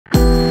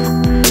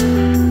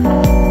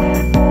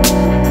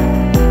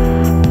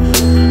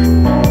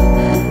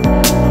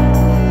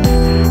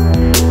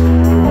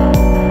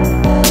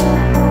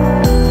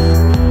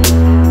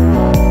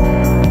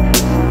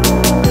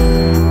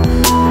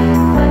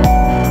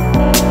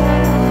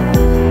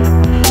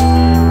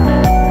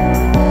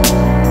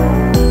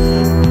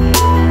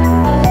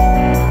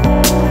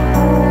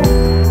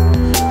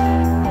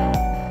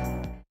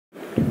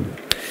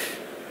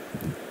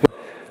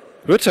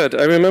Richard,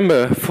 I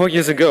remember 4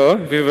 years ago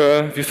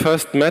we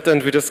first met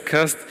and we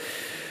discussed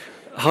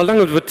how long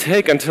it would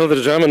take until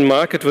the German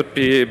market would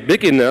be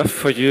big enough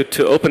for you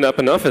to open up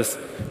an office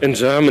in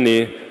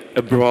Germany,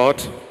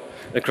 abroad,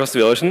 across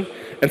the ocean.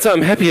 And so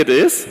I'm happy it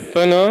is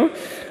by now.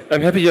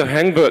 I'm happy your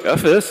Hamburg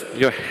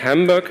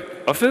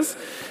office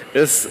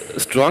is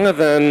stronger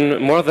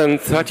than more than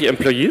 30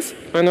 employees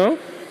by now,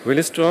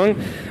 really strong.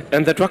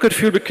 And that Rocket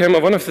Fuel became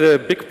one of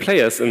the big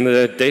players in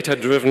the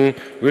data-driven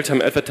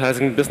real-time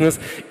advertising business,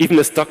 even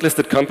a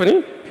stock-listed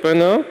company by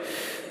now.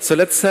 So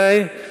let's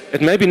say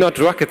it may be not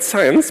rocket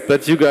science,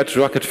 but you got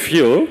Rocket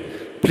Fuel.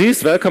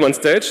 Please welcome on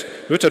stage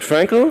Richard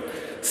Frankel,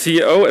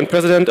 CEO and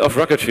President of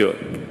Rocket Fuel.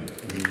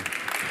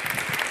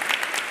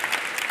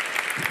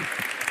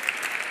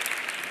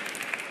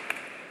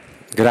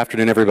 Good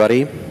afternoon,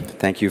 everybody.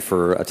 Thank you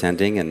for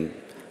attending and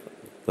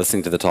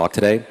listening to the talk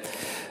today.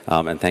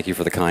 And thank you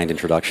for the kind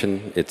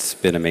introduction. It's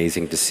been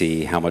amazing to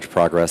see how much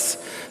progress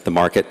the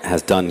market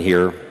has done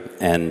here.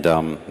 And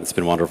it's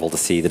been wonderful to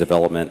see the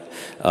development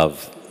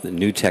of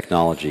new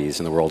technologies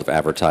in the world of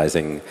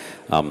advertising.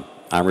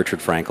 I'm Richard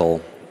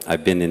Frankel.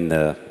 I've been in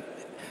the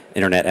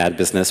internet ad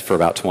business for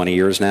about 20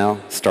 years now.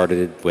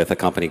 Started with a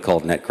company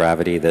called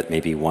NetGravity that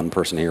maybe one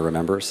person here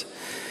remembers.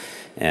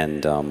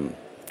 And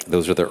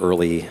those are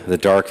the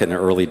dark and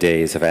early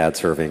days of ad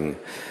serving.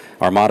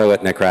 Our motto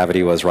at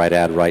NetGravity was right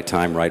ad, right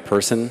time, right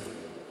person.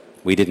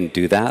 We didn't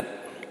do that,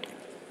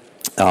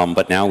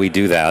 but now we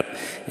do that.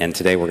 And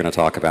today we're going to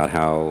talk about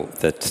how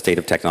the state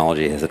of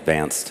technology has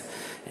advanced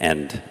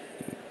and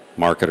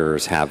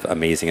marketers have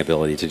amazing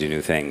ability to do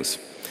new things.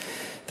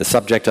 The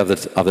subject of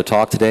the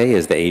talk today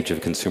is the age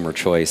of consumer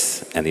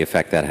choice and the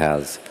effect that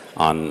has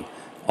on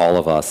all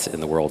of us in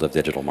the world of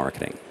digital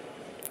marketing.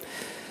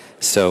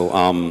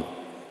 So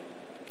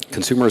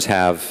consumers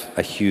have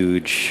a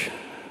huge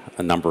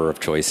number of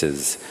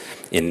choices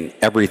in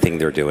everything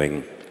they're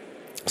doing.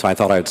 So I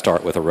thought I would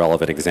start with a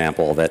relevant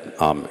example that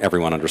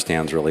everyone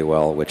understands really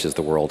well, which is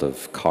the world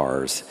of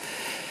cars.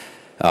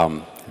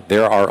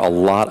 There are a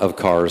lot of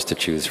cars to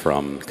choose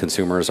from.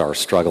 Consumers are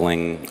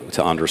struggling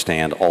to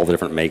understand all the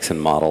different makes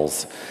and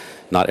models.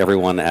 Not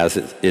everyone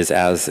is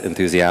as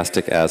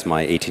enthusiastic as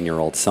my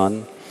 18-year-old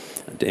son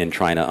in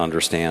trying to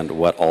understand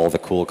what all the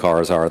cool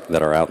cars are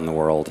that are out in the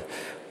world.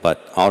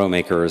 But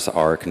automakers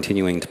are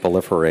continuing to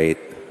proliferate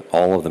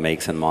all of the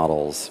makes and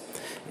models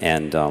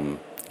and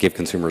give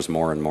consumers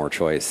more and more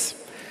choice.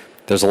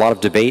 There's a lot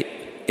of debate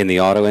in the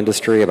auto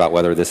industry about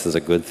whether this is a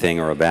good thing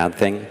or a bad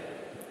thing.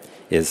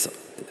 Is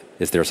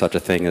there such a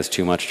thing as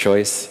too much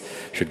choice?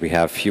 Should we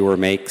have fewer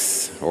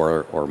makes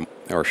or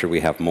should we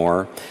have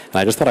more? And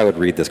I just thought I would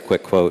read this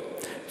quick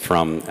quote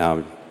from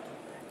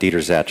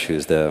Dieter Zetsche,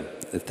 who's the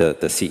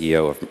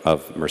CEO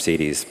of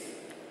Mercedes.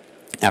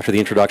 After the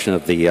introduction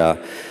of the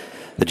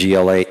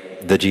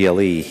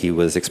GLE, he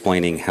was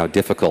explaining how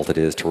difficult it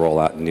is to roll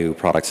out new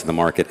products in the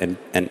market.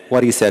 And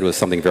what he said was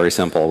something very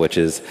simple, which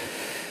is,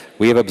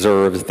 we have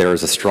observed there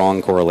is a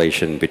strong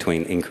correlation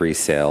between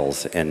increased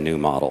sales and new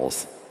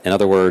models. In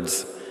other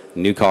words,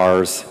 new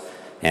cars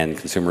and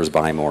consumers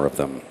buy more of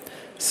them.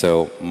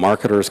 So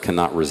marketers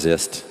cannot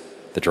resist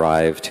the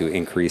drive to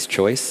increase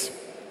choice,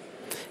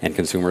 and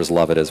consumers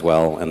love it as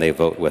well, and they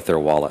vote with their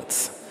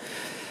wallets.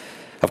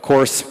 Of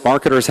course,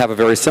 marketers have a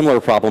very similar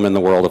problem in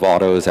the world of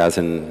autos as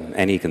in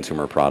any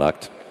consumer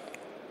product.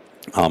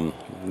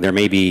 There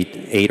may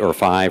be 8 or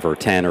 5 or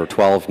 10 or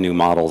 12 new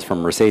models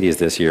from Mercedes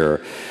this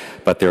year,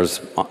 but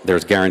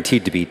there's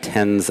guaranteed to be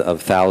tens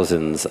of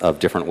thousands of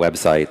different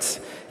websites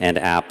and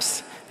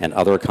apps and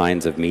other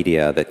kinds of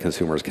media that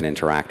consumers can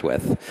interact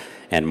with.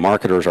 And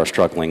marketers are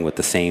struggling with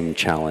the same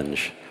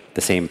challenge,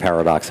 the same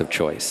paradox of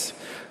choice.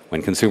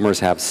 When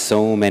consumers have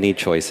so many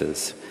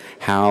choices,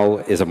 how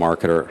is a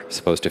marketer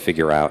supposed to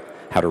figure out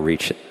how to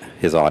reach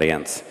his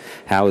audience?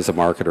 How is a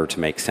marketer to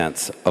make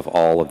sense of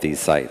all of these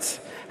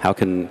sites? How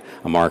can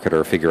a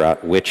marketer figure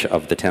out which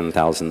of the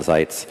 10,000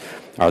 sites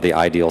are the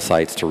ideal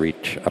sites to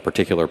reach a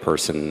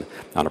person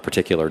on a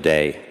particular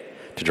day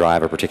to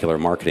drive a particular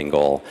marketing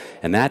goal?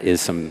 And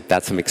that's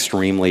some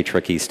extremely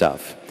tricky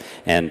stuff.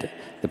 And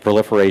the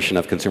proliferation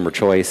of consumer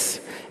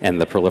choice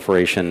and the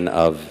proliferation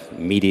of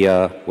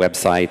media,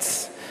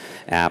 websites,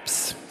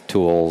 apps,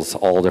 tools,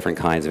 all different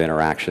kinds of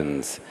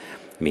interactions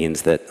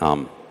means that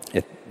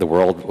the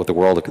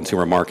world of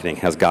consumer marketing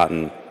has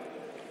gotten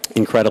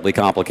incredibly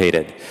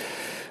complicated.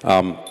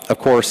 Of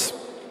course,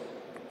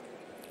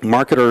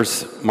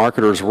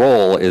 marketers'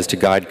 role is to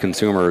guide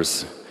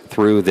consumers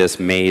through this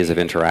maze of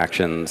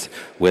interactions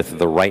with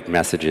the right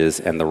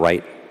messages and the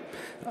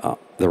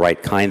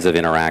right kinds of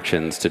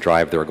interactions to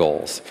drive their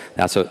goals.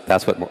 That's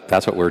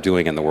what we're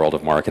doing in the world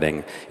of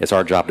marketing. It's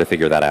our job to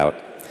figure that out.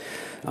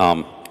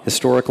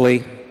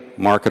 Historically,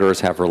 marketers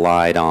have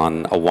relied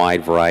on a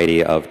wide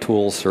variety of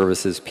tools,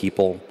 services,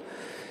 people,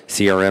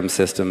 CRM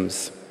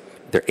systems,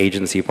 their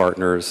agency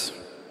partners,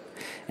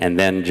 and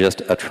then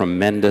just a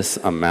tremendous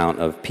amount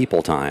of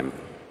people time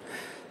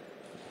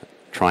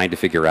trying to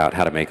figure out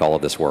how to make all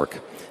of this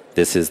work.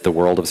 This is the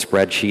world of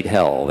spreadsheet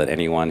hell that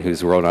anyone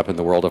who's grown up in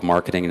the world of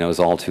marketing knows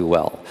all too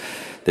well.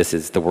 This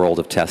is the world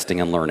of testing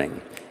and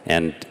learning.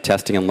 And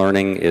testing and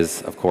learning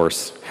is, of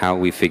course, how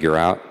we figure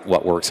out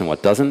what works and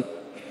what doesn't.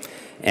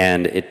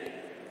 And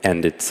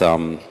it's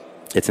an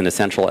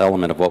essential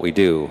element of what we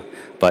do,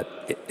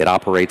 but it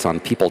operates on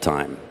people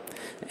time.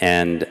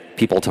 And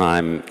people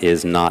time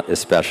is not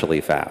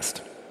especially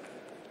fast.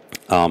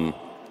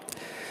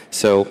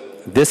 So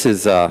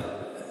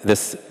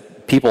this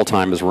people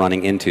time is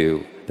running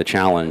into the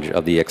challenge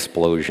of the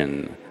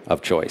explosion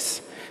of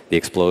choice, the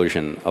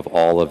explosion of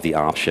all of the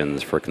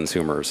options for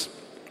consumers.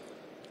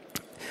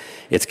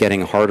 It's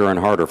getting harder and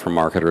harder for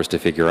marketers to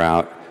figure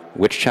out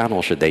which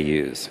channel should they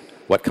use,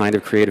 what kind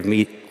of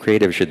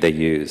creative should they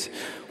use,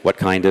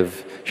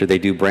 should they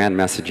do brand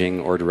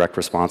messaging or direct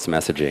response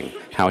messaging,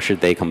 how should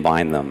they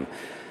combine them,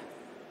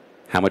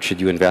 how much should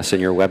you invest in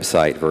your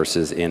website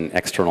versus in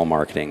external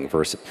marketing,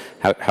 versus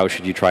how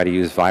should you try to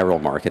use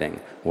viral marketing,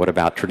 what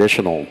about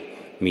traditional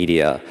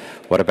media,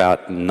 what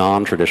about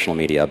non-traditional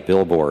media,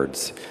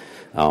 billboards,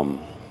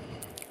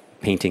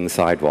 painting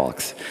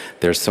sidewalks.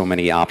 There's so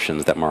many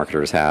options that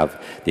marketers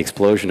have. The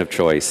explosion of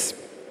choice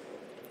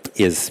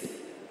is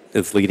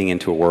leading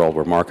into a world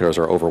where marketers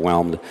are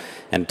overwhelmed.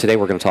 And today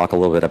we're going to talk a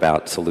little bit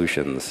about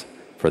solutions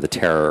for the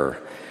terror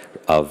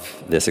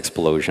of this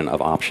explosion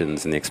of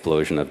options and the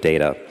explosion of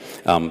data.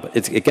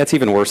 It gets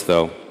even worse,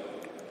 though.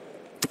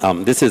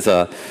 This is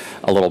a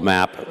little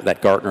map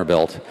that Gartner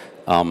built.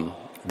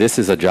 This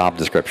is a job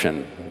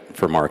description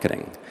for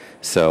marketing.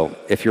 So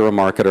if you're a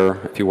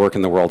marketer, if you work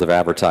in the world of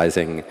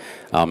advertising,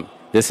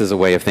 this is a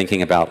way of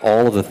thinking about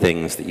all of the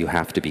things that you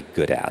have to be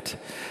good at.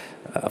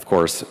 Of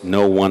course,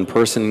 no one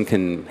person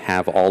can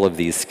have all of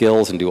these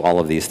skills and do all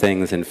of these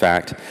things. In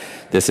fact,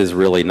 this is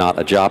really not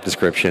a job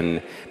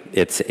description.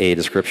 It's a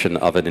description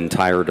of an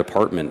entire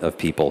department of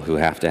people who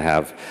have to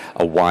have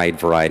a wide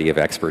variety of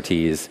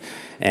expertise.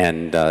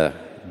 And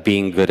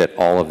being good at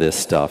all of this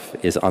stuff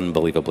is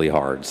unbelievably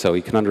hard. So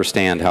you can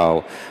understand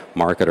how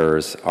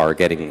marketers are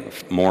getting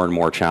more and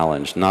more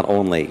challenged. Not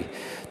only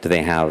do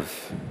they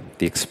have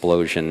the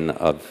explosion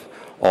of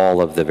all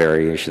of the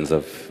variations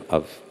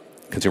of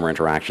consumer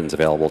interactions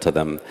available to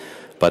them,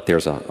 but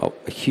there's a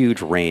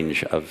huge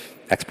range of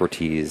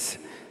expertise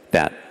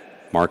that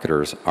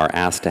marketers are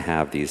asked to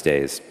have these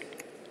days.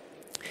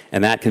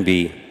 And that can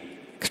be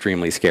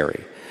extremely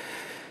scary.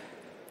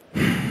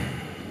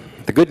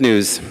 The good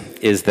news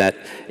is that,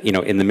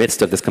 in the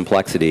midst of this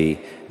complexity,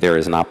 there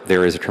is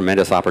a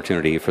tremendous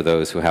opportunity for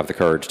those who have the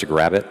courage to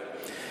grab it.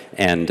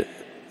 And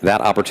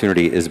that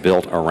opportunity is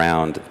built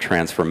around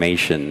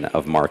transformation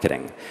of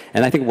marketing.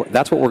 And I think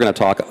that's what we're going to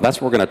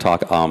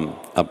talk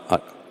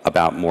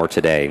about more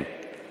today.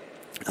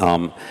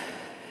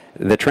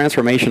 The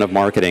transformation of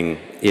marketing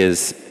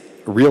is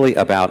really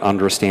about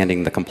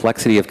understanding the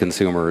complexity of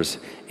consumers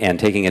and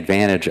taking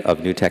advantage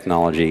of new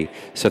technology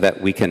so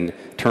that we can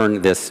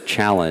turn this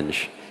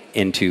challenge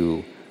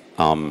into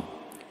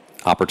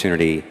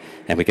opportunity,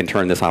 and we can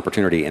turn this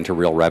opportunity into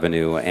real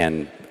revenue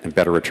and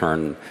better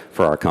return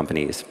for our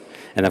companies.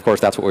 And of course,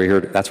 that's what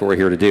we're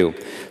here to do.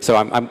 So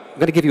I'm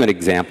going to give you an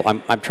example.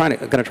 I'm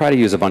going to try to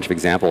use a bunch of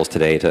examples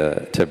today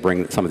to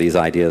bring some of these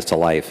ideas to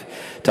life,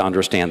 to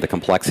understand the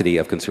complexity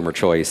of consumer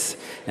choice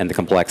and the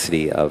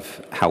complexity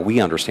of how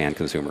we understand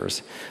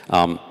consumers.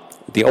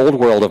 The old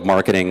world of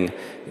marketing,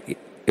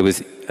 it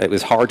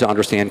was hard to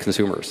understand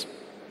consumers.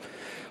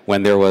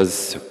 When there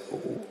was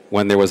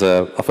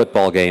a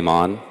football game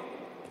on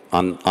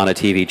a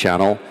TV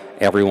channel,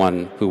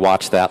 everyone who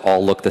watched that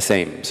all looked the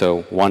same.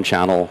 So one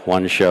channel,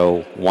 one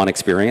show, one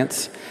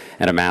experience,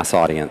 and a mass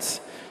audience.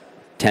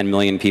 10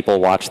 million people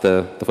watch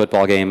the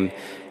football game,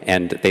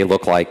 and they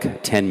look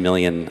like 10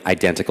 million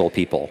identical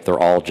people. They're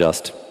all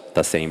just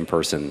the same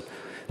person.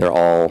 They're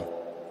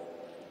all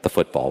the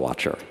football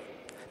watcher.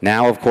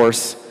 Now, of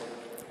course,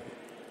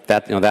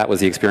 that was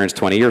the experience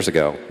 20 years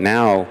ago.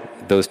 Now,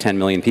 those 10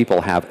 million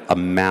people have a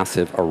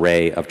massive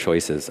array of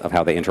choices of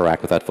how they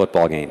interact with that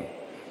football game.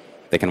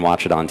 They can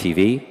watch it on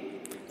TV.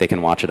 They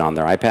can watch it on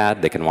their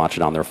iPad. They can watch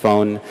it on their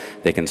phone.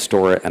 They can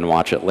store it and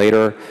watch it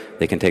later.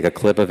 They can take a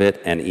clip of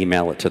it and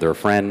email it to their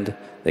friend.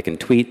 They can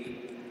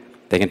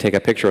tweet. They can take a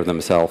picture of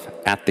themselves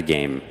at the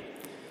game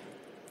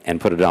and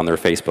put it on their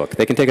Facebook.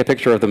 They can take a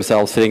picture of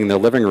themselves sitting in their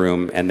living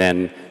room and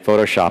then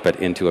Photoshop it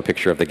into a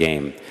picture of the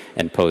game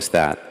and post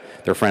that.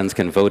 Their friends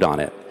can vote on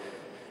it.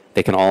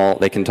 They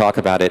can talk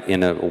about it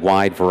in a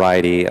wide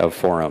variety of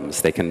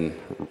forums. They can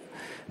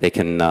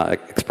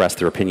express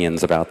their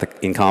opinions about the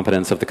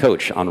incompetence of the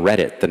coach on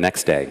Reddit the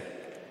next day.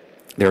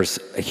 There's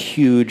a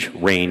huge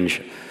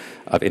range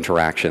of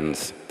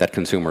interactions that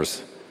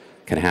consumers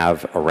can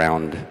have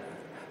around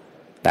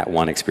that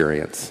one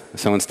experience.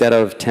 So instead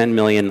of 10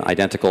 million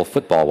identical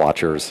football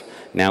watchers,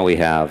 now we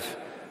have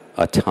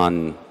a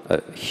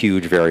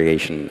huge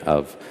variation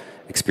of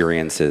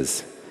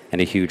experiences and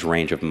a huge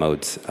range of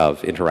modes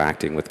of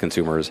interacting with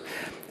consumers.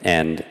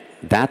 And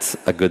that's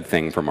a good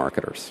thing for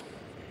marketers.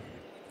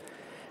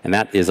 And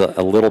that is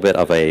a little bit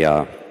of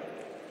a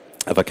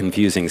of a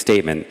confusing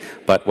statement.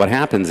 But what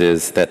happens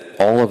is that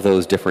all of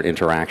those different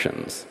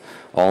interactions,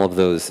 all of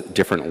those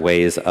different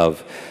ways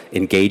of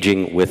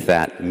engaging with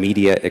that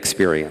media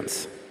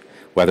experience,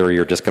 whether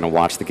you're just going to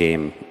watch the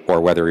game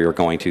or whether you're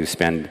going to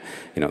spend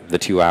the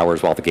 2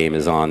 hours while the game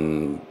is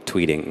on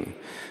tweeting,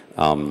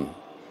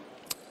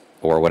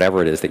 or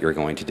whatever it is that you're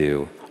going to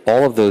do,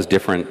 all of those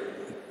different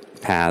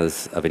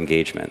paths of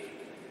engagement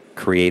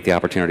create the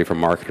opportunity for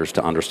marketers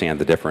to understand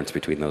the difference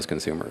between those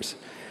consumers.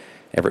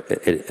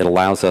 It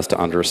allows us to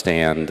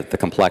understand the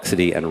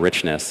complexity and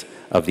richness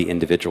of the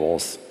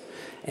individuals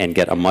and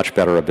get a much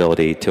better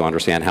ability to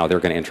understand how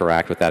they're going to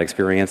interact with that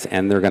experience,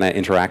 and they're going to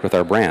interact with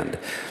our brand.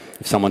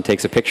 If someone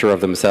takes a picture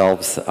of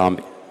themselves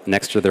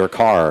next to their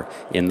car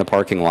in the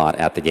parking lot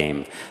at the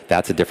game,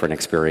 that's a different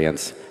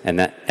experience, and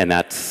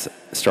that's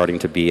starting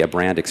to be a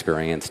brand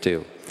experience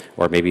too.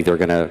 Or maybe they're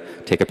going to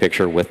take a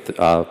picture with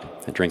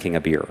drinking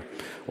a beer,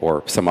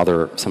 or some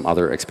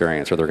other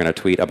experience, or they're going to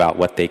tweet about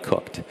what they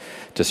cooked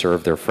to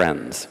serve their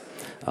friends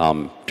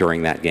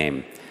during that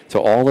game.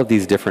 So all of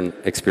these different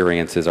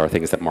experiences are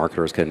things that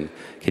marketers can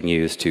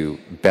use to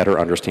better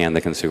understand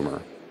the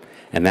consumer,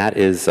 and that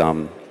is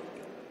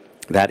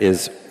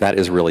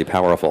really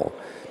powerful.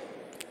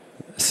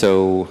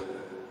 So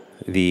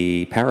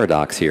the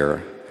paradox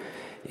here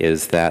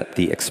is that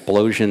the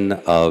explosion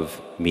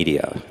of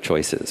media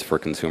choices for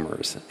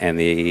consumers and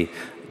the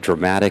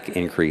dramatic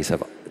increase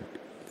of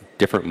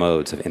different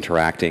modes of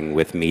interacting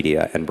with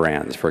media and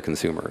brands for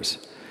consumers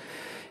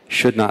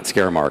should not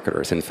scare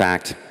marketers. In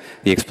fact,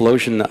 the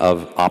explosion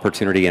of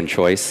opportunity and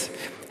choice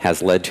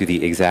has led to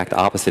the exact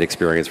opposite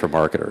experience for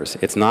marketers.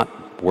 It's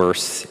not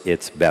worse,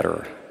 it's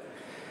better.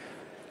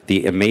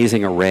 The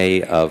amazing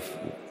array of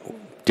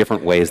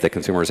different ways that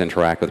consumers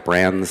interact with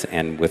brands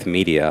and with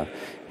media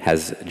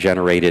has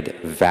generated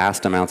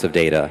vast amounts of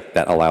data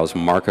that allows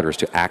marketers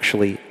to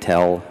actually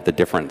tell the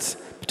difference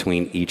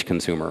between each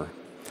consumer.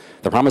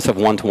 The promise of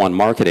one-to-one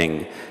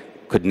marketing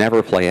could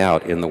never play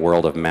out in the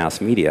world of mass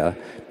media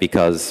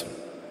because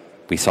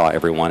we saw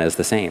everyone as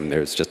the same.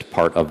 There's just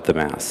part of the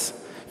mass,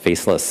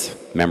 faceless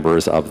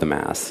members of the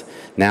mass.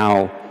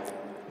 Now,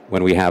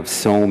 when we have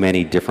so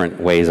many different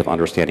ways of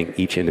understanding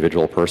each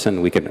individual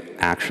person, we can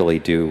actually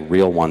do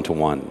real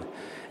one-to-one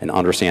and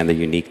understand the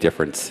unique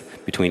difference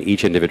between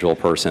each individual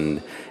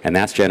person, and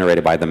that's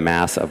generated by the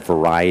mass of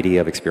variety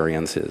of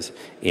experiences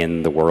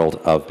in the world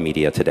of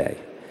media today.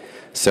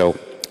 So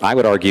I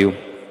would argue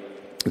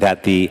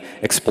that the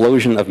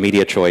explosion of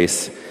media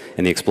choice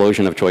and the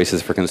explosion of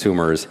choices for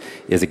consumers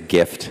is a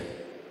gift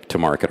to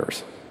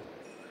marketers.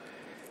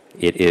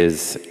 It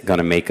is going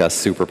to make us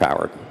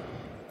superpowered.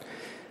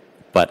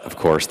 But of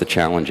course, the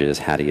challenge is,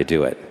 how do you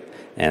do it?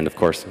 And of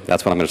course,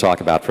 that's what I'm going to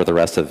talk about for the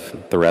rest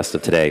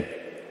of today.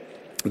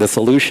 The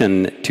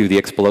solution to the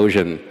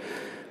explosion,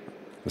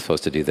 I'm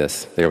supposed to do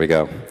this, there we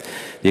go.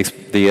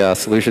 The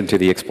solution to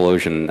the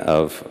explosion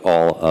of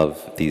all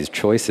of these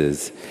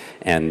choices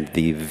and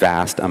the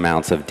vast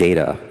amounts of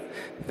data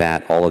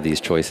that all of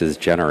these choices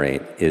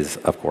generate is,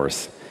 of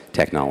course,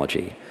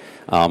 technology.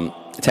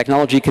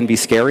 Technology can be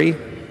scary,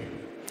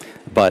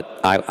 but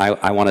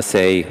I want to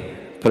say,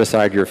 put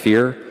aside your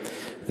fear.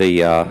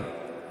 The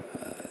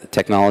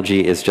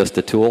technology is just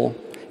a tool.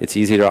 It's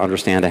easy to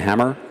understand a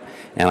hammer,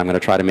 and I'm going to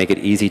try to make it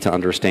easy to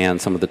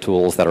understand some of the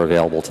tools that are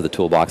available to the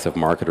toolbox of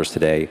marketers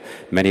today,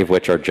 many of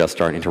which are just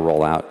starting to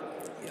roll out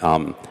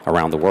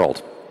around the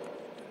world.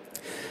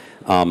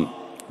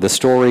 The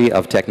story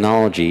of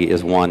technology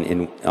is one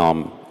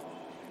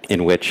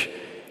in which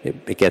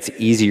it gets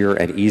easier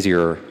and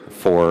easier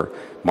for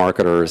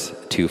marketers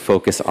to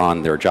focus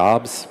on their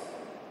jobs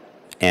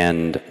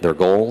and their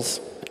goals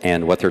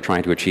and what they're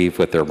trying to achieve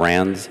with their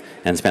brands,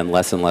 and spend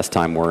less and less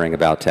time worrying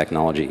about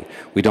technology.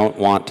 We don't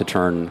want to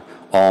turn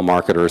all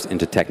marketers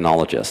into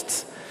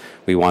technologists.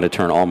 We want to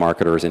turn all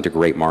marketers into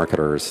great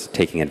marketers,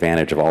 taking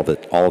advantage of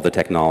all the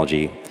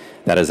technology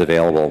that is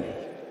available.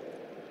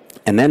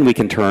 And then we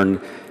can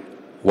turn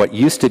what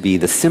used to be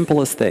the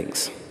simplest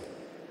things,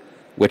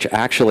 which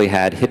actually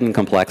had hidden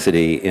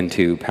complexity,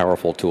 into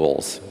powerful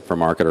tools for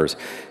marketers.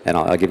 And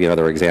I'll give you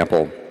another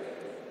example.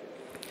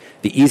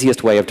 The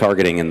easiest way of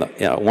targeting,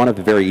 one of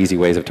the very easy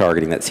ways of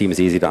targeting that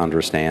seems easy to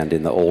understand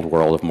in the old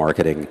world of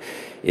marketing,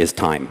 is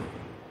time.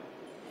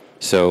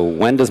 So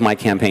when does my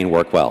campaign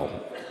work well?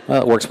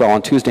 Well, it works well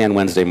on Tuesday and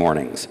Wednesday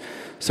mornings.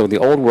 So in the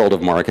old world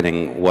of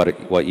marketing,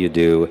 what you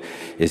do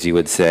is you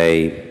would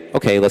say,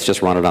 okay, let's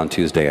just run it on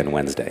Tuesday and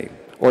Wednesday.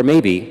 Or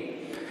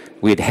maybe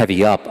we'd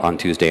heavy up on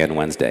Tuesday and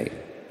Wednesday.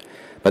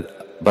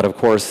 But of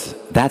course,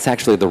 that's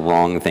actually the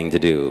wrong thing to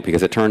do,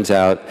 because it turns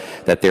out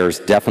that there's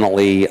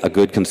definitely a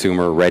good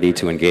consumer ready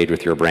to engage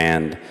with your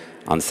brand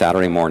on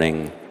Saturday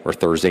morning or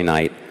Thursday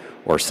night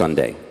or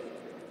Sunday.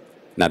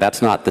 Now,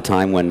 that's not the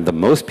time when the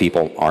most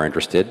people are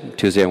interested.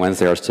 Tuesday and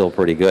Wednesday are still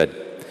pretty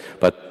good.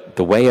 But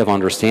the way of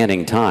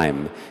understanding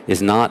time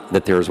is not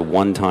that there's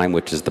one time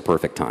which is the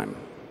perfect time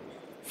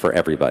for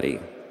everybody.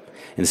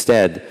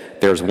 Instead,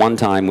 there's one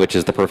time which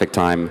is the perfect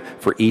time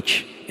for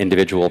each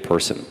individual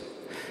person.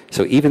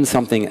 So even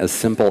something as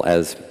simple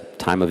as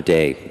time of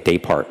day, day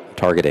part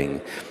targeting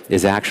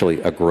is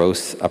actually a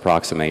gross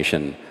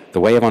approximation.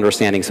 The way of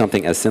understanding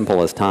something as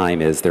simple as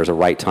time is there's a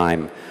right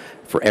time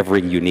for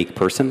every unique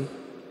person,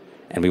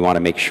 and we want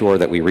to make sure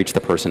that we reach the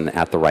person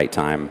at the right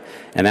time.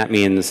 And that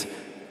means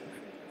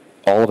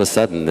all of a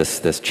sudden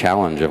this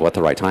challenge of what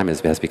the right time is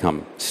has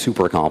become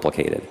super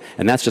complicated.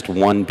 And that's just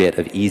one bit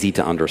of easy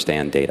to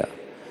understand data.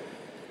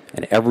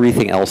 And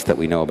everything else that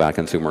we know about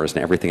consumers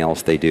and everything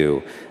else they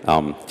do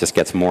just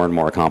gets more and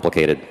more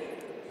complicated.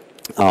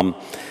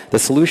 The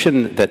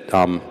solution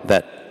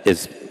that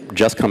is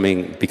just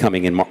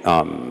becoming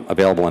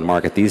available in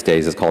market these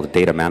days is called a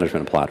data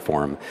management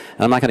platform.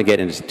 And I'm not going to get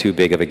into too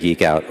big of a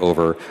geek out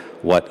over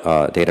what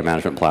data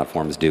management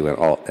platforms do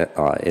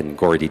in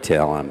gory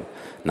detail. I'm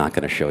not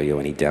going to show you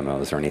any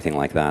demos or anything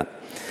like that.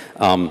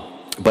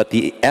 But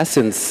the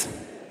essence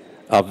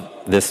of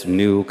this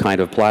new kind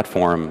of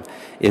platform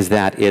is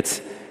that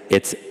it's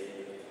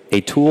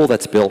a tool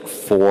that's built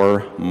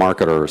for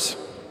marketers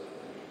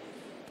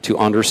to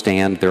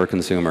understand their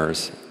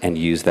consumers and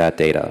use that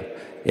data.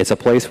 It's a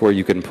place where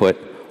you can put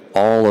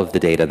all of the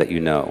data that you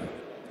know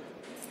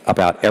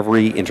about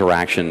every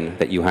interaction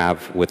that you have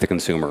with the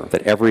consumer,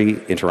 that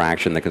every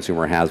interaction the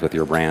consumer has with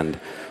your brand,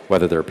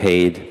 whether they're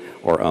paid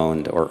or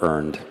owned or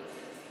earned,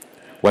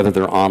 whether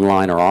they're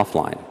online or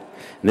offline.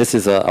 And this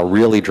is a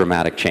really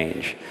dramatic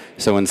change.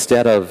 So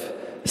instead of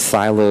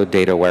siloed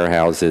data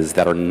warehouses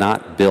that are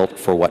not built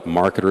for what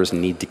marketers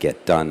need to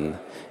get done,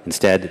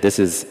 instead this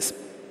is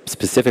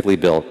specifically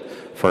built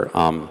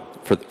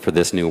for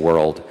this new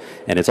world.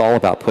 And it's all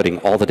about putting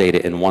all the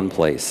data in one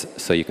place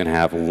so you can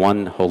have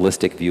one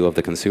holistic view of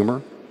the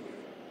consumer,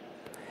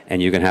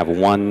 and you can have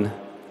one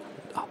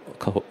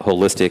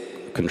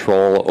holistic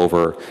control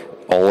over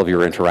all of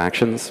your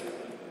interactions.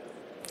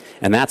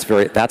 And that's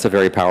a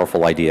very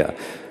powerful idea.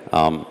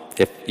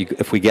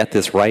 If we get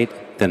this right,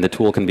 then the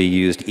tool can be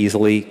used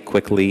easily,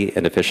 quickly,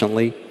 and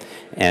efficiently,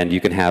 and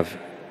you can have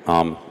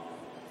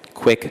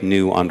quick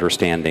new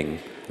understanding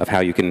of how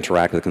you can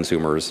interact with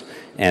consumers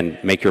and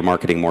make your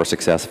marketing more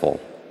successful.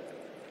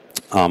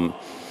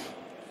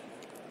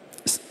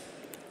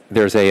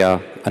 There's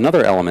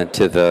another element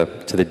to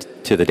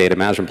the data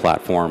management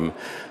platform,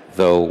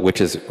 though,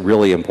 which is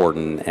really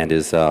important and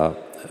is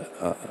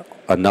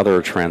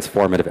another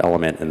transformative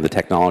element in the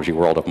technology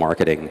world of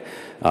marketing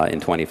in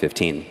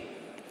 2015.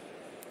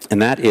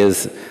 And that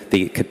is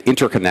the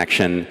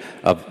interconnection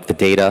of the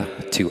data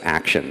to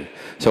action.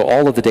 So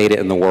all of the data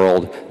in the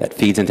world that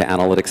feeds into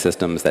analytic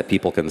systems that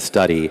people can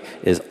study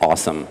is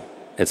awesome.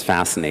 It's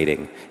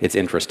fascinating. It's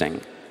interesting.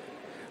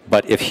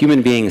 But if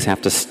human beings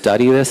have to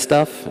study this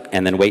stuff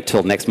and then wait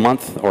till next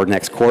month or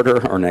next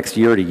quarter or next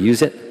year to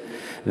use it,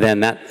 then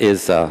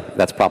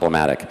that's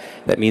problematic.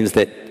 That means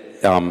that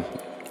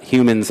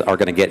humans are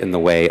going to get in the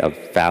way of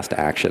fast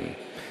action.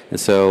 And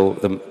so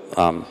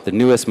the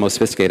newest, most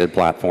sophisticated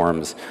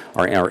platforms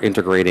are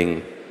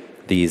integrating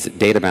these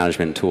data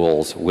management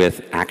tools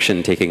with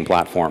action-taking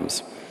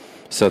platforms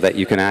so that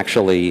you can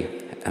actually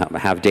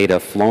have data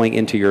flowing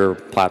into your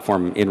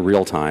platform in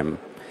real time,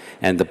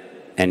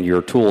 and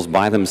your tools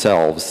by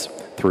themselves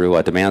through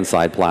a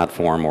demand-side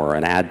platform or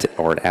an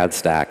ad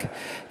stack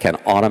can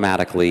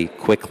automatically,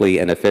 quickly,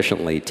 and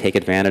efficiently take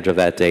advantage of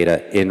that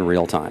data in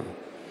real time.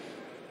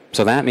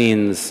 So that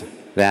means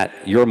that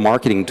your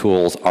marketing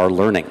tools are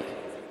learning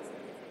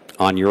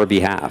on your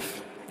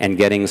behalf and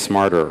getting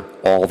smarter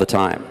all the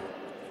time,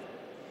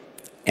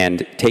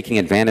 and taking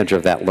advantage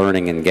of that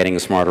learning and getting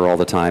smarter all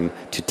the time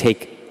to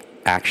take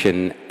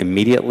action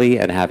immediately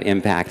and have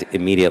impact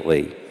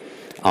immediately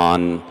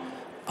on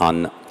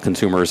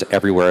consumers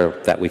everywhere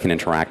that we can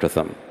interact with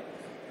them.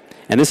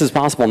 And this is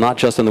possible not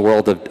just in the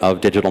world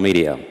of digital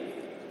media.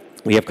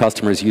 We have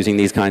customers using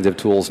these kinds of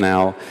tools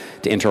now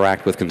to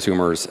interact with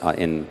consumers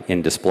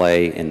in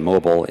display, in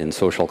mobile, in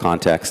social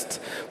contexts,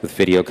 with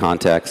video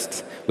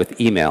contexts, with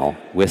email,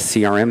 with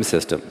CRM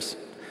systems,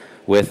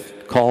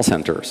 with call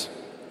centers.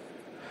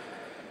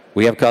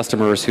 We have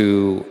customers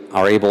who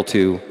are able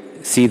to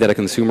see that a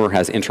consumer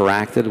has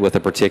interacted with a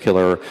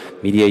particular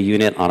media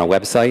unit on a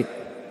website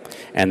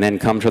and then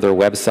come to their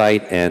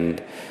website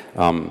and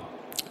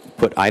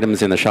put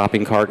items in the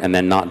shopping cart and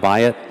then not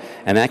buy it.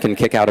 And that can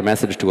kick out a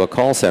message to a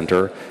call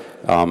center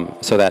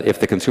so that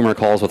if the consumer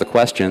calls with a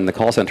question, the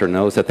call center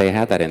knows that they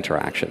had that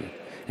interaction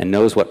and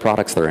knows what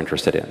products they're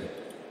interested in.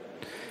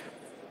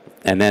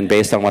 And then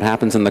based on what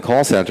happens in the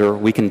call center,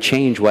 we can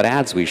change what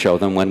ads we show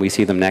them when we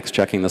see them next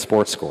checking the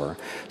sports score.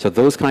 So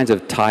those kinds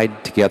of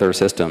tied together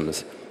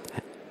systems,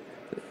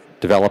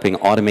 developing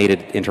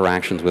automated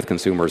interactions with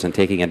consumers and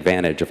taking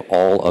advantage of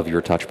all of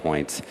your touch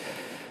points,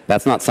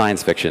 that's not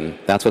science fiction.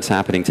 That's what's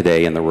happening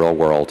today in the real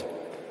world.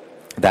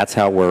 That's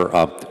how we're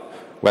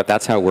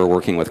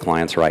working with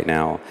clients right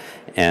now.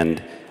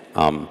 And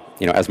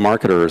as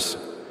marketers,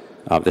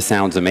 this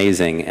sounds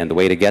amazing, and the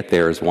way to get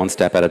there is one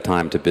step at a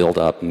time to build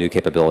up new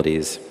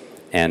capabilities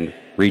and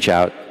reach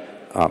out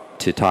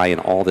to tie in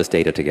all this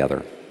data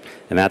together.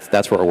 And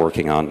that's what we're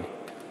working on.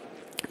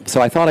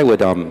 So I thought I would,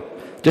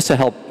 just to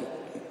help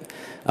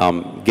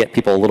get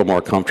people a little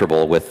more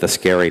comfortable with the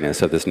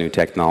scariness of this new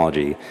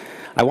technology,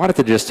 I wanted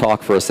to just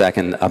talk for a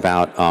second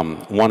about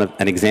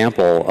an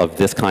example of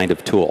this kind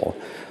of tool,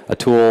 a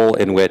tool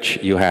in which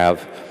you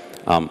have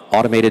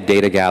automated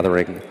data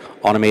gathering,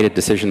 automated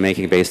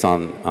decision-making based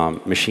on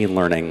machine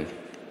learning,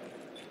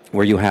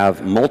 where you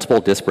have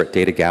multiple disparate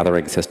data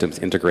gathering systems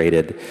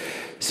integrated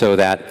so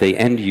that the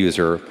end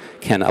user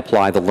can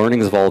apply the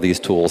learnings of all these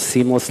tools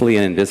seamlessly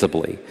and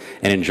invisibly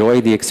and enjoy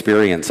the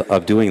experience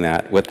of doing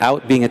that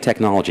without being a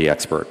technology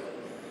expert.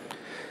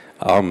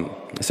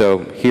 So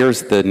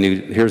here's the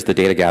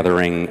data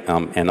gathering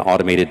and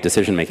automated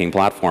decision-making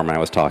platform I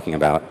was talking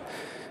about.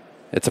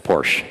 It's a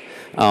Porsche.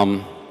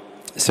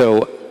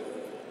 So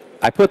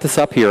I put this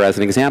up here as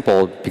an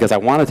example because I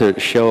wanted to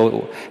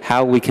show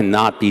how we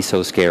cannot be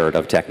so scared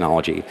of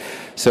technology.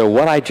 So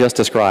what I just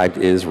described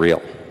is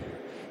real.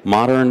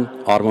 Modern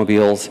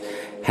automobiles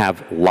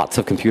have lots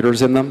of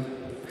computers in them.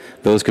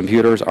 Those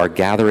computers are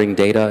gathering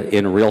data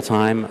in real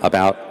time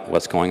about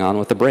what's going on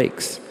with the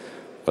brakes,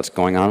 what's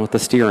going on with the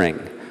steering,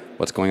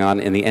 what's going on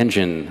in the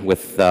engine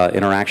with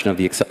interaction of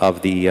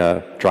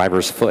the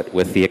driver's foot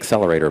with the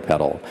accelerator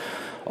pedal.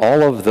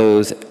 All of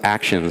those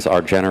actions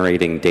are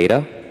generating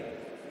data.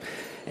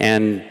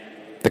 And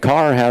the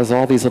car has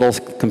all these little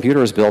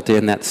computers built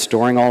in that's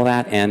storing all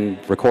that and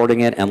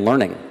recording it and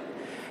learning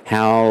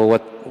how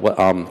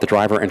the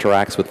driver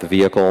interacts with the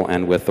vehicle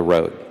and with the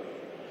road.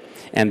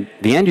 And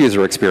the end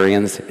user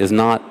experience is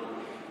not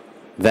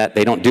that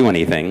they don't do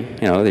anything.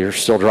 You know, they're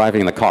still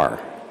driving the car.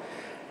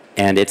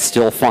 And it's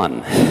still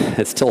fun.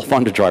 It's still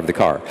fun to drive the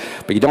car.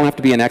 But you don't have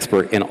to be an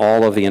expert in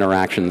all of the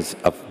interactions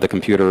of the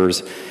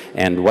computers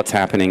and what's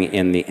happening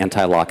in the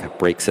anti-lock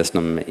brake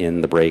system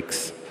in the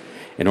brakes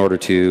in order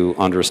to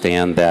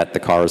understand that the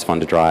car is fun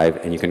to drive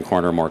and you can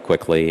corner more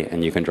quickly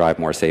and you can drive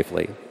more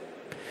safely.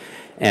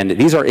 And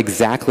these are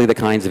exactly the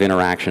kinds of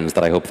interactions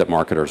that I hope that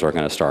marketers are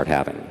going to start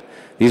having.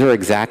 These are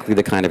exactly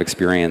the kind of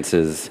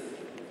experiences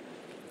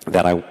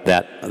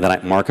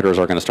that marketers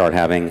are going to start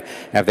having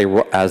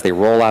as they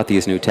roll out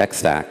these new tech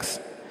stacks.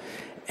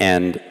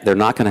 And they're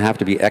not going to have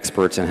to be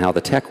experts in how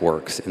the tech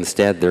works.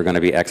 Instead, they're going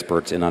to be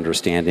experts in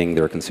understanding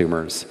their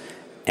consumers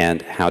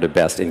and how to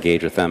best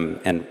engage with them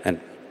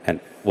and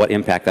what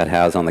impact that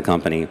has on the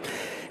company.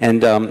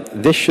 And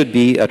this should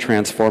be a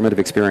transformative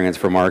experience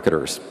for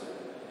marketers.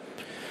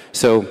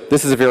 So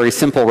this is a very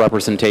simple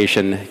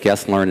representation,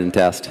 guess, learn, and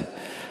test,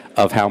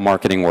 of how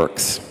marketing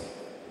works.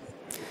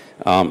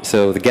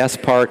 So the guess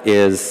part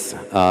is,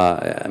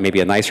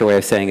 maybe a nicer way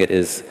of saying it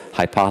is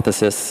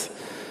hypothesis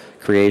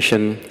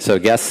creation. So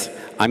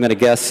I'm going to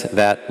guess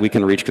that we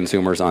can reach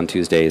consumers on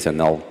Tuesdays and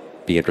they'll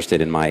be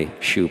interested in my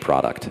shoe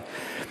product.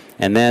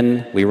 And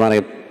then we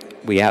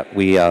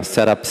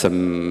set up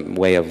some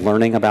way of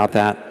learning about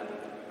that.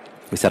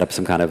 We set up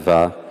some kind of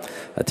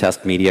a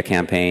test media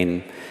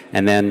campaign.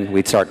 And then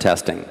we'd start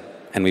testing.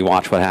 And we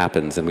watch what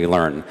happens and we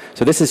learn.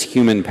 So this is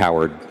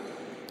human-powered.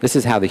 This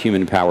is how the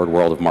human-powered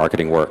world of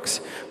marketing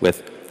works,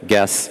 with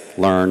guess,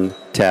 learn,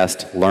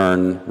 test,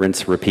 learn,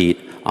 rinse, repeat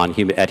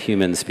at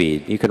human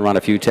speed. You can run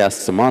a few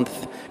tests a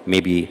month,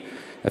 maybe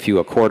a few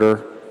a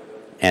quarter,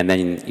 and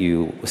then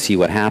you see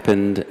what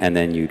happened, and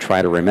then you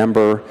try to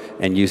remember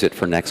and use it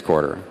for next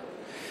quarter.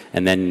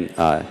 And then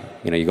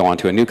you go on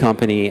to a new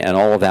company, and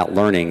all of that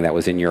learning that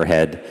was in your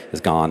head is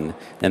gone,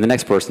 and the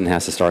next person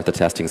has to start the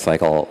testing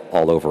cycle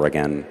all over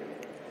again.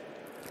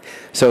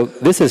 So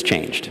this has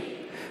changed.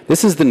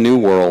 This is the new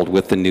world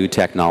with the new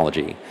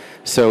technology.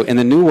 So in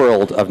the new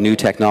world of new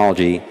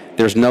technology,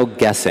 there's no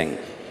guessing.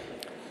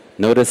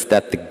 Notice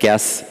that the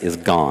guess is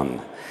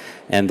gone.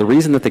 And the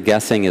reason that the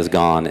guessing is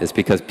gone is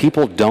because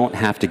people don't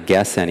have to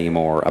guess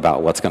anymore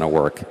about what's going to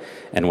work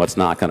and what's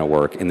not going to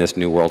work in this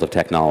new world of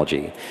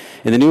technology.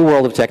 In the new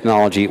world of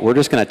technology, we're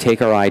just going to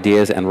take our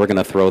ideas and we're going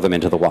to throw them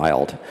into the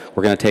wild.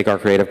 We're going to take our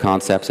creative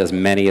concepts, as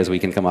many as we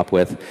can come up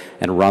with,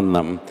 and run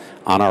them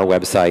on our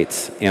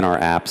websites, in our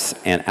apps,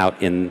 and out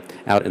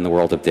in the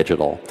world of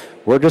digital.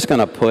 We're just going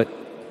to put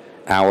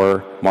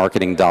our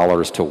marketing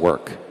dollars to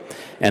work.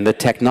 And the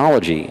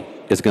technology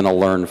is going to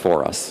learn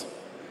for us.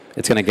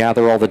 It's going to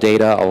gather all the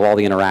data of all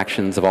the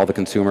interactions of all the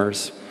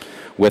consumers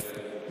with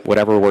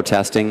whatever we're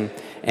testing,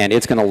 and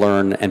it's going to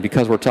learn. And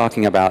because we're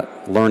talking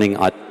about learning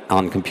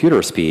on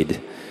computer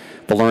speed,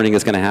 the learning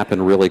is going to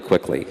happen really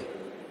quickly.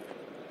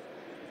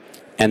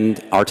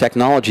 And our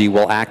technology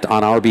will act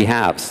on our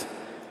behalves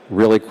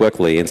really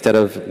quickly. Instead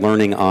of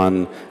learning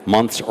on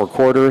months or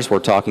quarters, we're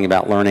talking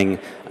about learning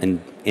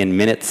in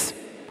minutes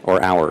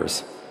or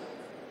hours.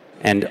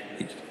 And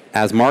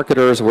as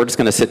marketers, we're just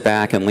going to sit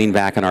back and lean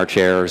back in our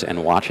chairs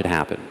and watch it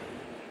happen.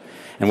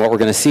 And what we're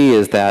going to see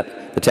is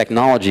that the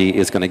technology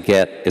is going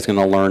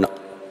to learn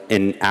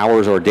in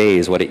hours or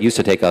days what it used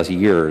to take us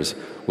years,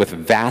 with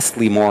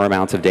vastly more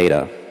amounts of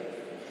data.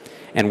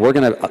 And we're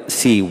going to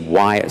see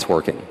why it's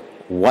working,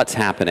 what's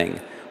happening,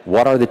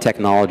 what are the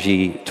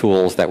technology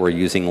tools that we're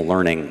using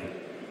learning.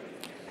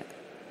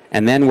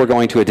 And then we're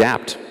going to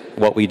adapt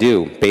what we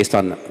do based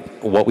on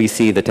what we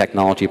see the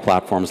technology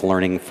platforms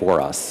learning for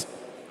us.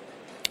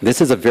 This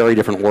is a very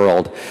different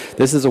world.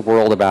 This is a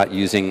world about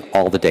using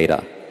all the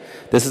data.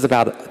 This is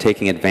about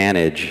taking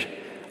advantage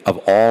of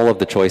all of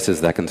the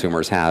choices that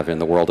consumers have in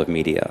the world of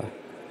media,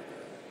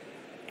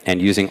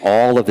 and using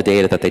all of the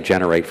data that they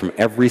generate from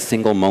every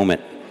single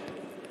moment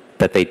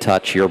that they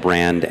touch your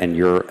brand and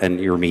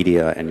your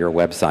media and your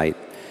website.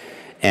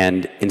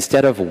 And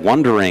instead of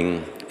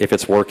wondering if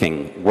it's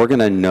working, we're going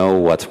to know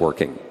what's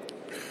working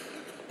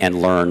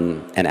and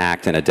learn and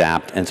act and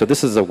adapt. And so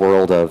this is a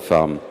world of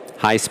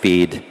high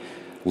speed,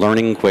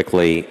 learning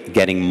quickly,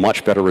 getting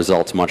much better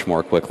results much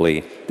more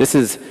quickly. This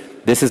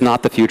is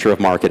not the future of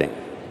marketing.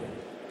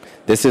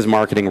 This is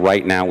marketing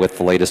right now with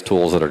the latest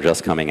tools that are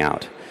just coming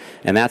out.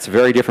 And that's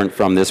very different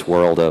from this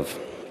world of,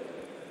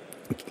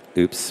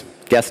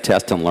 guess,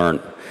 test, and learn.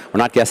 We're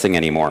not guessing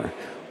anymore.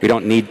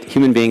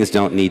 Human beings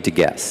don't need to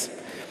guess.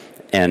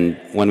 And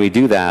when we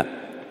do that,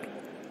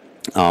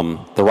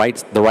 the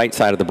right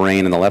side of the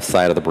brain and the left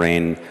side of the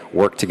brain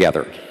work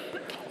together.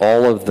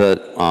 All of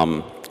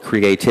the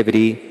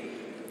creativity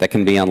that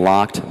can be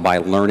unlocked by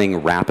learning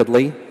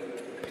rapidly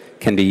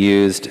can be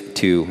used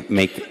to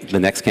make the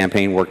next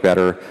campaign work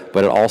better,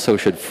 but it also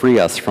should free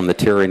us from the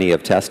tyranny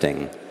of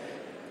testing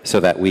so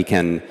that we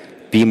can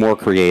be more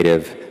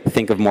creative,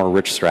 think of more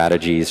rich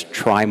strategies,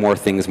 try more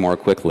things more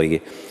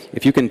quickly.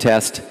 If you can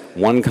test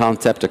one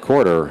concept a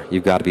quarter,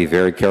 you've got to be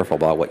very careful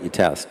about what you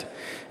test.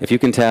 If you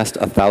can test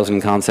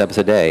 1,000 concepts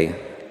a day,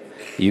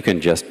 you can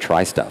just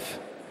try stuff.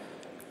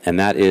 And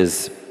that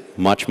is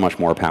much, much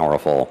more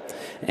powerful.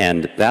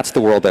 And that's the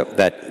world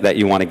that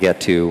you want to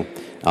get to.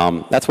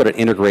 That's what an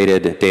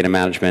integrated data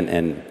management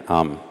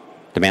and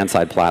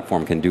demand-side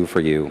platform can do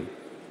for you,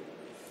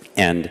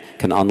 and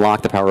can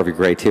unlock the power of your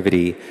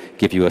creativity,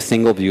 give you a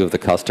single view of the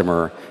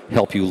customer,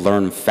 help you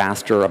learn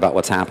faster about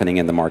what's happening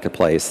in the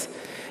marketplace,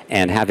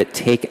 and have it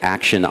take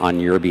action on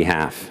your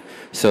behalf,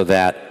 so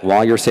that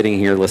while you're sitting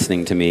here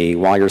listening to me,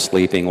 while you're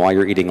sleeping, while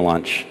you're eating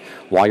lunch,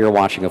 while you're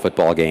watching a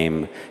football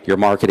game, your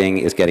marketing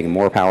is getting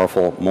more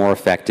powerful, more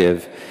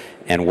effective,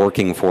 and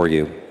working for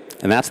you.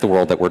 And that's the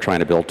world that we're trying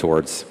to build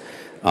towards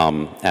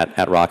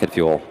at Rocket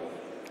Fuel.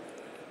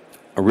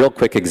 A real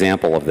quick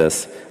example of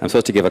this, I'm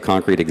supposed to give a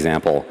concrete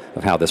example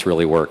of how this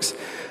really works.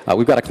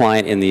 We've got a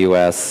client in the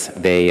US.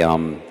 They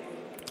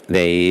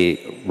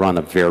run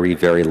a very,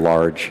 very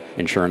large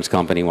insurance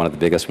company, one of the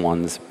biggest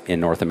ones in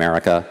North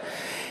America.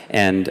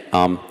 And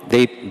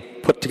they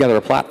put together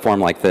a platform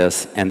like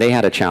this, and they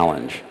had a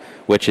challenge,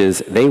 which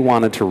is they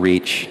wanted to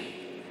reach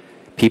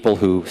people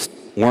who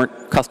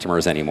weren't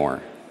customers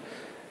anymore.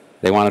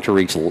 They wanted to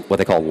reach what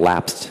they call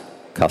lapsed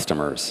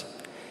customers.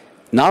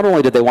 Not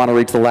only did they want to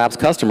reach the lapsed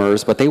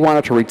customers, but they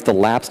wanted to reach the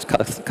lapsed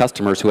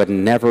customers who had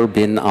never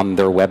been on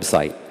their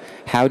website.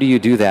 How do you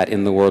do that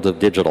in the world of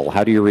digital?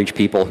 How do you reach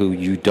people who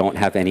you don't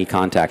have any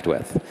contact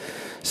with?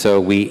 So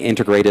we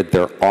integrated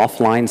their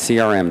offline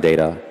CRM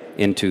data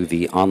into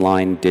the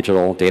online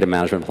digital data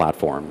management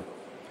platform.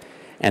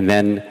 And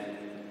then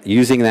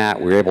using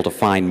that, we were able to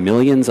find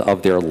millions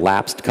of their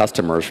lapsed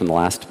customers from the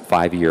last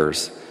 5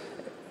 years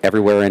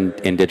everywhere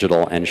in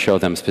digital, and show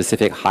them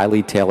specific,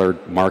 highly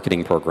tailored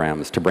marketing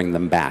programs to bring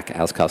them back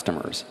as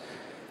customers.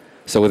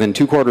 So within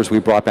 2 quarters, we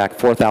brought back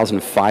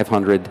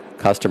 4,500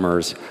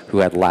 customers who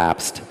had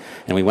lapsed,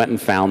 and we went and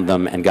found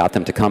them and got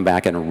them to come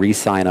back and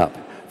re-sign up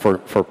for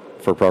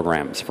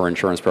programs, for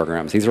insurance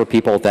programs. These were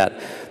people that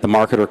the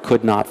marketer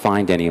could not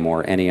find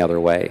anymore any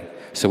other way.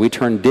 So we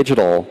turned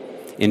digital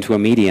into a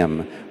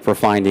medium for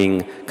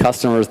finding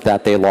customers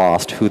that they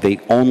lost who they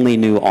only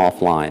knew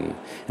offline.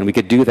 And we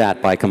could do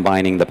that by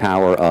combining the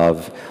power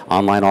of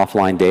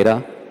online-offline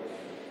data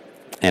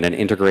and an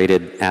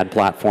integrated ad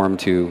platform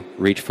to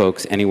reach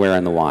folks anywhere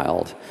in the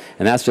wild.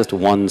 And that's just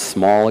one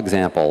small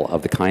example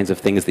of the kinds of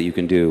things that you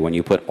can do when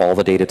you put all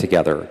the data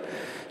together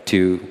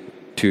to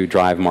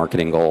drive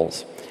marketing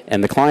goals.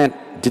 And the client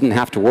didn't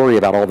have to worry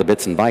about all the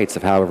bits and bytes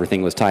of how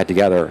everything was tied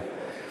together.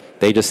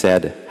 They just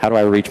said, how do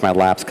I reach my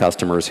lapsed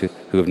customers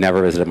who have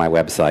never visited my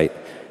website?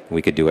 And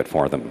we could do it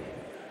for them.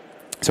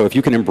 So if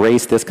you can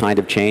embrace this kind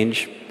of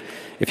change,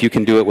 if you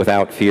can do it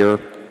without fear,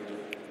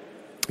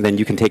 then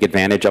you can take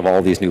advantage of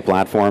all these new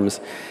platforms.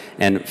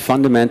 And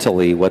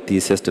fundamentally, what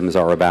these systems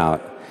are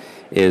about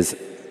is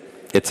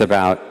it's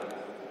about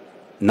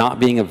not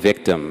being a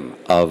victim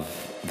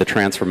of the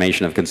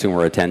transformation of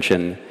consumer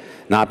attention,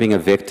 not being a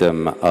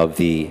victim of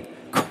the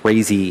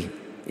crazy,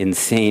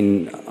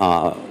 insane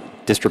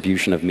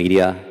distribution of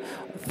media,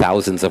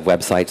 thousands of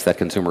websites that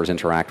consumers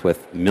interact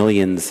with,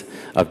 millions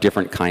of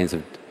different kinds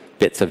of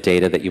bits of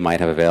data that you might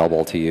have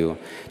available to you.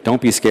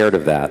 Don't be scared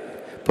of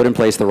that. Put in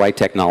place the right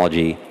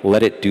technology.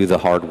 Let it do the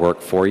hard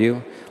work for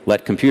you.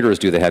 Let computers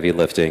do the heavy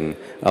lifting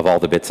of all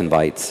the bits and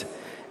bytes,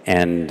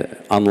 and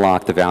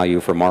unlock the value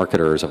for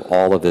marketers of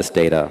all of this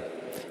data.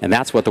 And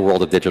that's what the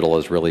world of digital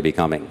is really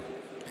becoming.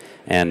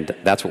 And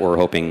that's what we're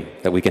hoping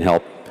that we can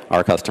help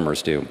our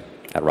customers do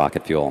at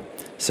Rocket Fuel.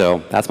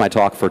 So that's my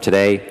talk for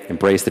today.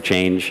 Embrace the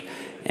change,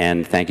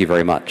 and thank you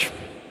very much.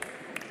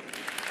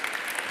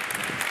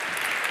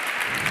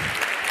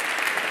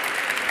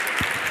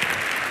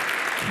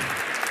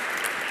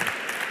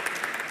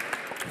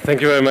 Thank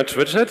you very much,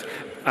 Richard.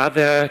 Are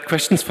there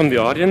questions from the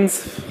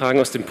audience? Fragen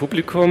aus dem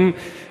Publikum?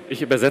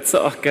 Ich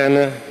übersetze auch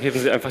gerne. Heben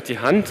Sie einfach die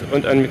Hand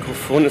und ein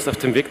Mikrofon ist auf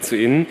dem Weg zu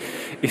Ihnen.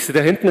 Ich sehe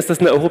da hinten, ist das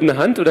eine erhobene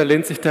Hand oder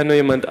lehnt sich da nur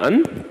jemand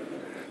an?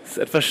 Es ist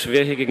etwas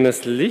schwer hier gegen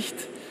das Licht.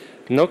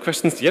 No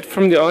questions yet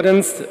from the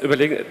audience.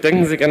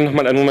 Denken Sie gerne noch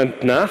mal einen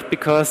Moment nach,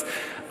 because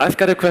I've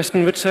got a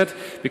question, Richard,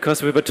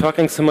 because we were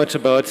talking so much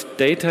about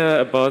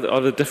data, about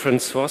all the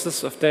different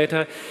sources of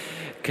data.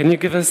 Can you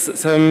give us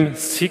some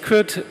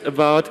secret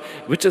about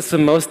which is the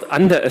most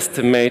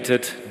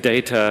underestimated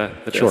data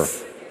that Sure.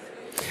 is?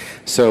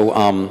 So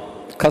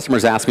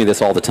customers ask me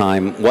this all the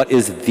time. What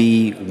is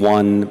the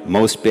one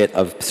most bit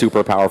of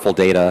super powerful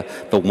data,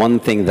 the one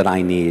thing that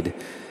I need?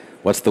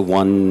 What's the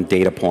one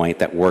data point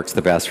that works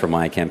the best for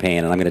my campaign?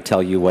 And I'm going to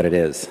tell you what it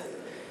is.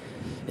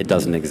 It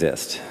doesn't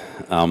exist.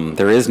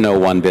 There is no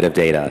one bit of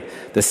data.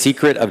 The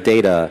secret of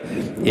data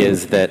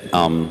is that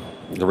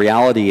the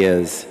reality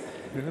is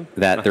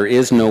that there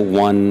is no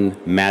one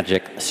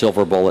magic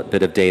silver bullet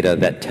bit of data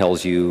that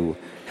tells you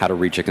how to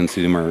reach a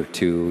consumer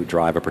to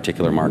drive a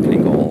particular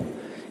marketing goal.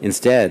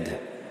 Instead,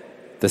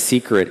 the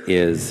secret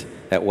is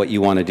that what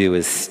you want to do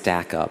is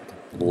stack up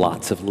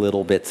lots of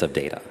little bits of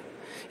data.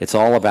 It's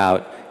all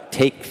about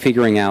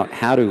figuring out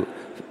how to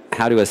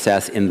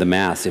assess in the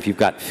mass. If you've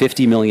got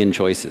 50 million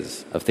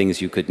choices of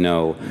things you could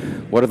know,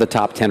 what are the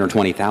top 10 or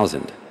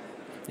 20,000?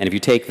 And if you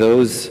take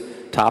those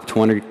top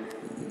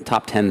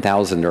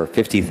 10,000 or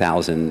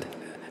 50,000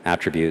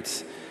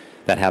 attributes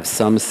that have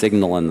some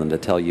signal in them to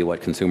tell you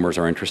what consumers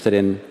are interested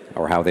in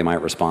or how they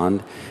might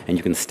respond, and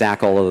you can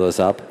stack all of those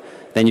up,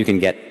 then you can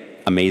get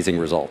amazing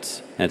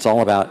results. And it's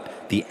all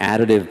about the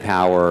additive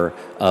power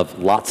of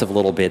lots of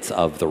little bits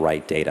of the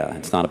right data.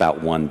 It's not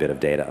about one bit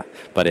of data,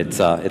 but it's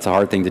a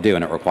hard thing to do,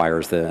 and it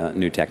requires the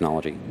new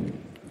technology.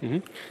 Mm-hmm.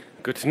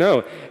 Good to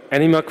know.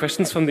 Any more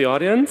questions from the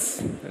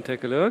audience? I'll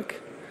take a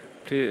look.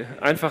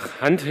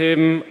 Einfach Hand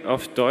heben,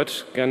 auf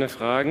Deutsch gerne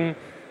fragen.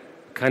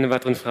 Keine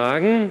weiteren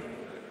Fragen.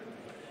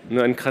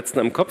 Nur ein Kratzen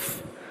am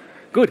Kopf.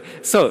 Good.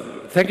 So,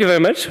 thank you very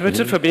much,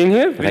 Richard, for being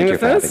here, being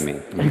with us. Thank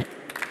you for having me.